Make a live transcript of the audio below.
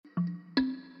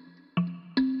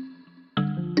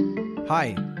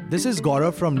Hi, this is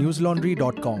Gaurav from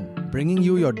newslaundry.com, bringing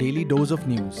you your daily dose of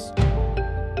news.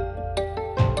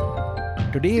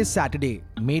 Today is Saturday,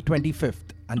 May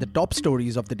 25th, and the top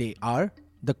stories of the day are: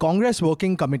 the Congress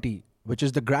Working Committee, which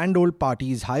is the grand old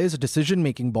party's highest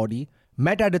decision-making body,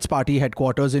 met at its party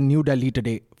headquarters in New Delhi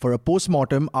today for a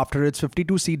post-mortem after its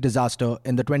 52-seat disaster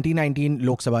in the 2019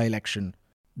 Lok Sabha election.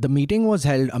 The meeting was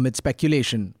held amid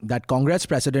speculation that Congress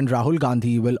President Rahul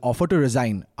Gandhi will offer to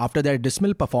resign after their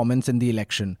dismal performance in the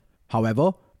election.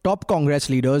 However, top Congress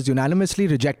leaders unanimously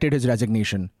rejected his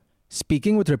resignation.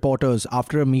 Speaking with reporters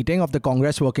after a meeting of the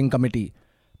Congress Working Committee,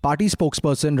 party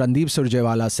spokesperson Randeep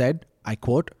Surjewala said, I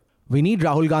quote, "We need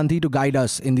Rahul Gandhi to guide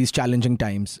us in these challenging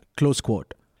times." Close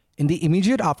quote. In the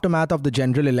immediate aftermath of the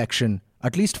general election,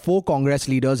 at least 4 Congress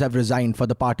leaders have resigned for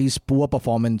the party's poor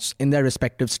performance in their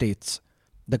respective states.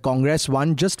 The Congress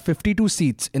won just 52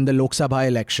 seats in the Lok Sabha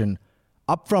election,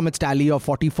 up from its tally of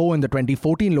 44 in the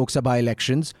 2014 Lok Sabha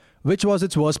elections, which was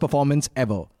its worst performance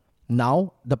ever.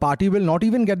 Now, the party will not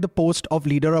even get the post of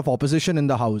leader of opposition in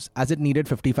the House, as it needed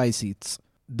 55 seats.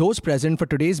 Those present for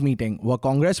today's meeting were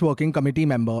Congress Working Committee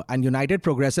member and United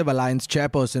Progressive Alliance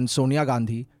chairperson Sonia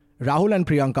Gandhi, Rahul and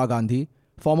Priyanka Gandhi,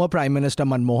 former Prime Minister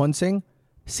Manmohan Singh,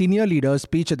 senior leaders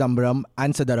P. Chidambaram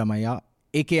and Siddaramaiah,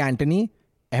 A.K. Antony,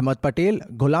 Ahmed Patel,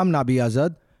 Ghulam Nabi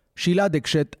Azad, Sheila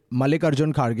Dikshit,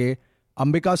 Mallikarjun Kharge,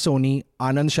 Ambika Soni,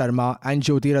 Anand Sharma and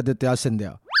Jyotiraditya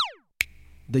Scindia.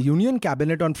 The Union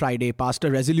Cabinet on Friday passed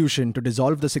a resolution to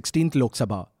dissolve the 16th Lok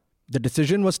Sabha. The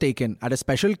decision was taken at a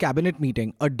special cabinet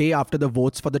meeting a day after the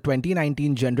votes for the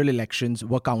 2019 general elections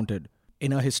were counted.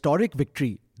 In a historic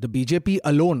victory, the BJP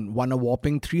alone won a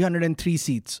whopping 303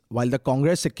 seats, while the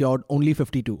Congress secured only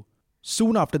 52.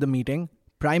 Soon after the meeting,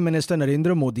 Prime Minister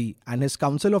Narendra Modi and his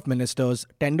Council of Ministers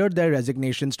tendered their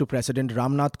resignations to President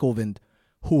Ramnath Kovind,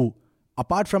 who,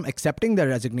 apart from accepting their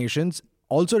resignations,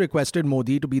 also requested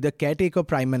Modi to be the caretaker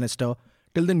Prime Minister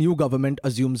till the new government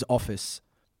assumes office.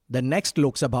 The next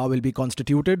Lok Sabha will be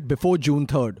constituted before June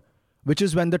 3rd, which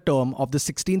is when the term of the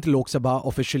 16th Lok Sabha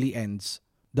officially ends.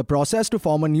 The process to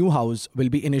form a new house will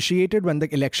be initiated when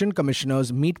the election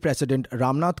commissioners meet President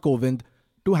Ramnath Kovind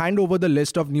to hand over the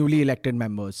list of newly elected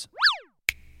members.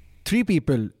 3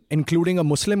 people, including a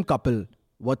Muslim couple,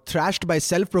 were thrashed by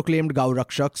self-proclaimed Gau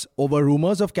Rakshaks over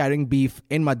rumours of carrying beef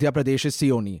in Madhya Pradesh's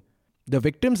Sioni. The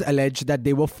victims allege that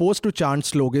they were forced to chant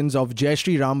slogans of Jai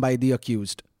Shri Ram by the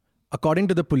accused. According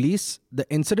to the police, the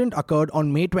incident occurred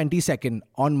on May 22nd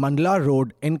on Mandla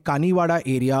Road in Kaniwada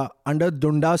area under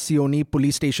Dunda Sioni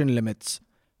police station limits.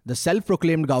 The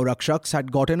self-proclaimed Gau Rakshaks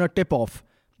had gotten a tip-off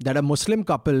that a Muslim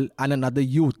couple and another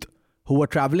youth who were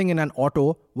travelling in an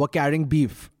auto were carrying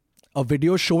beef. A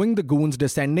video showing the goons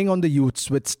descending on the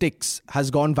youths with sticks has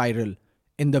gone viral.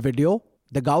 In the video,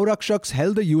 the Gau Rakshaks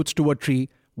held the youths to a tree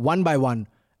one by one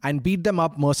and beat them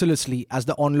up mercilessly as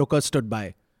the onlookers stood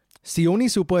by.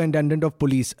 Sioni Superintendent of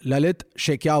Police Lalit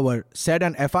Shekyawar said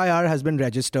an FIR has been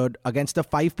registered against the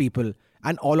 5 people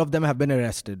and all of them have been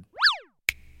arrested.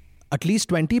 At least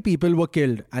 20 people were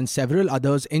killed and several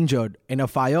others injured in a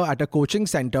fire at a coaching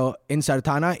centre in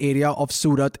Sarthana area of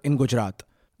Surat in Gujarat.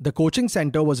 The coaching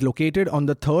centre was located on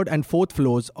the 3rd and 4th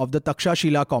floors of the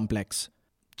Takshashila complex.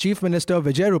 Chief Minister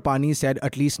Vijay Rupani said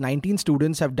at least 19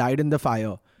 students have died in the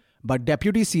fire, but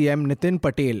Deputy CM Nitin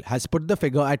Patel has put the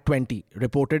figure at 20,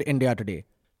 reported India Today.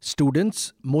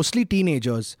 Students, mostly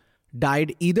teenagers,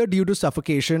 died either due to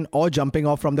suffocation or jumping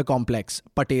off from the complex,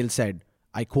 Patel said.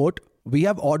 I quote, "We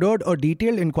have ordered a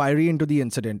detailed inquiry into the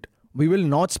incident. We will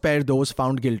not spare those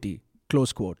found guilty."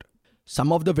 Close quote.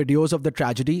 Some of the videos of the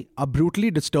tragedy are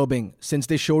brutally disturbing since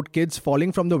they showed kids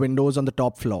falling from the windows on the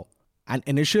top floor. An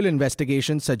initial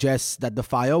investigation suggests that the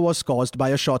fire was caused by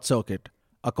a short circuit.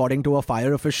 According to a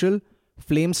fire official,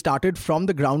 flames started from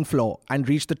the ground floor and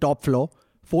reached the top floor,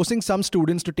 forcing some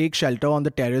students to take shelter on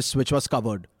the terrace which was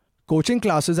covered. Coaching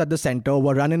classes at the centre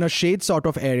were run in a shade sort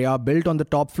of area built on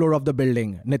the top floor of the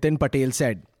building, Nitin Patel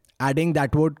said, adding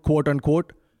that would,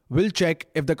 quote-unquote, "will check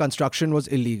if the construction was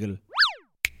illegal."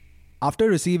 After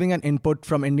receiving an input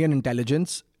from Indian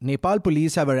intelligence, Nepal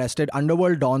police have arrested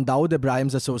underworld don Dawood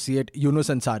Ibrahim's associate Yunus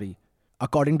Ansari.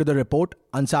 According to the report,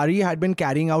 Ansari had been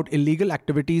carrying out illegal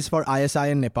activities for ISI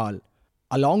in Nepal.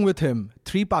 Along with him,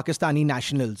 3 Pakistani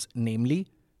nationals, namely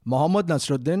Mohammad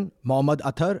Nasruddin, Mohammad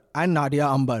Athar and Nadia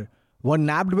Ambar, were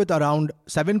nabbed with around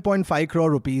 7.5 crore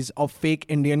rupees of fake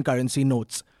Indian currency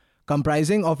notes,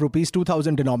 comprising of rupees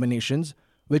 2,000 denominations,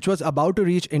 which was about to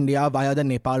reach India via the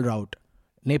Nepal route.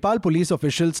 Nepal police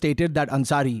officials stated that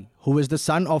Ansari, who is the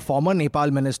son of former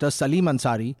Nepal Minister Salim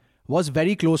Ansari, was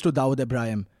very close to Dawood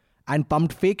Ibrahim and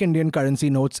pumped fake Indian currency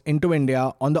notes into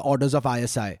India on the orders of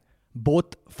ISI.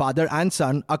 Both father and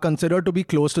son are considered to be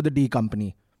close to the D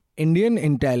company. Indian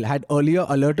intel had earlier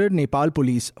alerted Nepal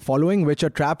police, following which a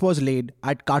trap was laid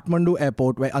at Kathmandu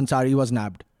airport where Ansari was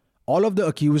nabbed. All of the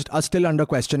accused are still under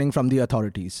questioning from the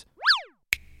authorities.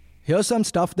 Here's some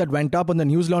stuff that went up on the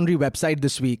News Laundry website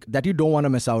this week that you don't want to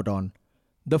miss out on.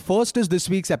 The first is this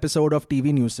week's episode of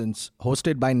TV Nuisance,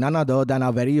 hosted by none other than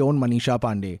our very own Manisha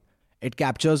Pandey. It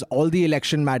captures all the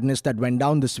election madness that went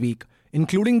down this week,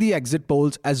 including the exit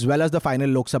polls as well as the final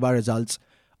Lok Sabha results,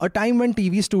 a time when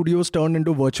TV studios turned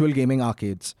into virtual gaming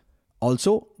arcades.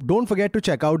 Also, don't forget to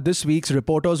check out this week's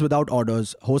Reporters Without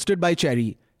Orders, hosted by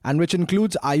Cherry, and which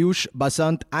includes Ayush,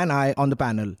 Basant and I on the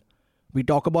panel. We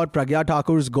talk about Pragya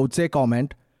Thakur's Godse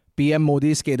comment, PM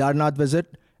Modi's Kedarnath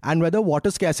visit, and whether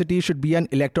water scarcity should be an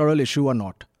electoral issue or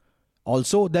not.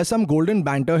 Also, there's some golden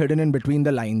banter hidden in between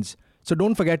the lines, so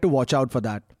don't forget to watch out for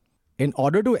that. In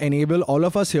order to enable all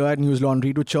of us here at News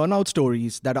Laundry to churn out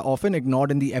stories that are often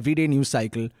ignored in the everyday news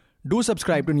cycle, do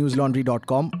subscribe to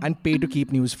newslaundry.com and pay to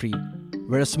keep news free.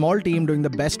 We're a small team doing the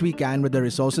best we can with the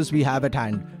resources we have at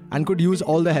hand and could use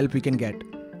all the help we can get.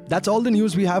 That's all the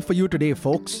news we have for you today,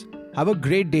 folks. Have a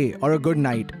great day or a good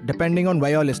night, depending on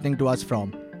where you're listening to us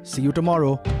from. See you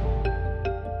tomorrow.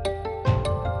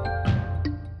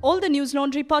 All the News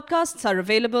Laundry podcasts are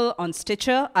available on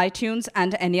Stitcher, iTunes,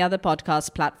 and any other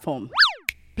podcast platform.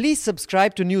 Please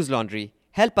subscribe to News Laundry.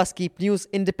 Help us keep news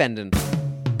independent.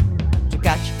 To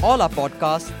catch all our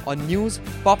podcasts on news,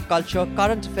 pop culture,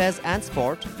 current affairs, and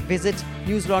sport, visit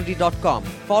newslaundry.com.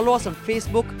 Follow us on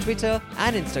Facebook, Twitter,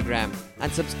 and Instagram,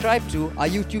 and subscribe to our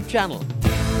YouTube channel.